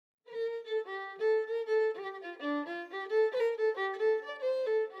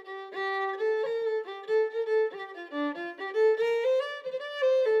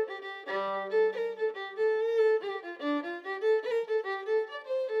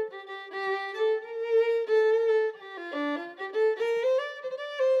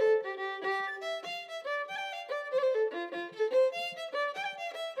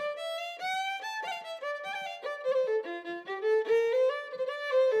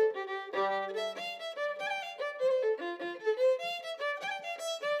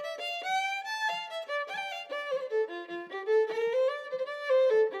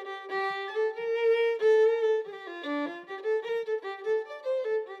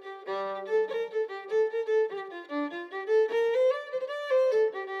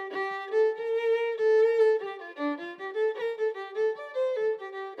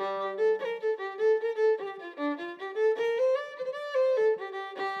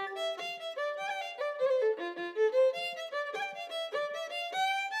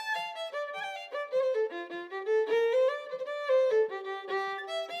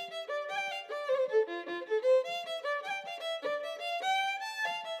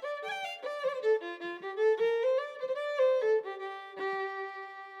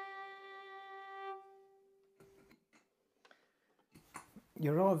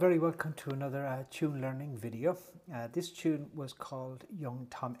You're all very welcome to another tune learning video. This tune was called Young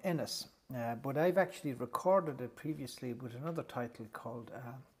Tom Ennis, but I've actually recorded it previously with another title called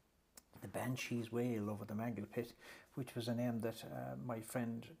The Banshee's Wail Over the Mangle Pit, which was a name that my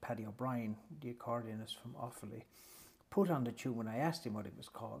friend Paddy O'Brien, the accordionist from Offaly, put on the tune when I asked him what it was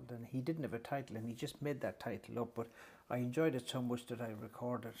called, and he didn't have a title and he just made that title up, but I enjoyed it so much that I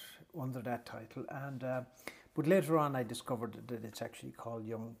recorded under that title, and but later on I discovered that it's actually called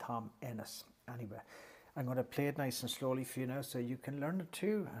Young Tom Ennis. Anyway, I'm going to play it nice and slowly for you now so you can learn it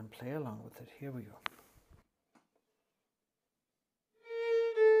too and play along with it. Here we go.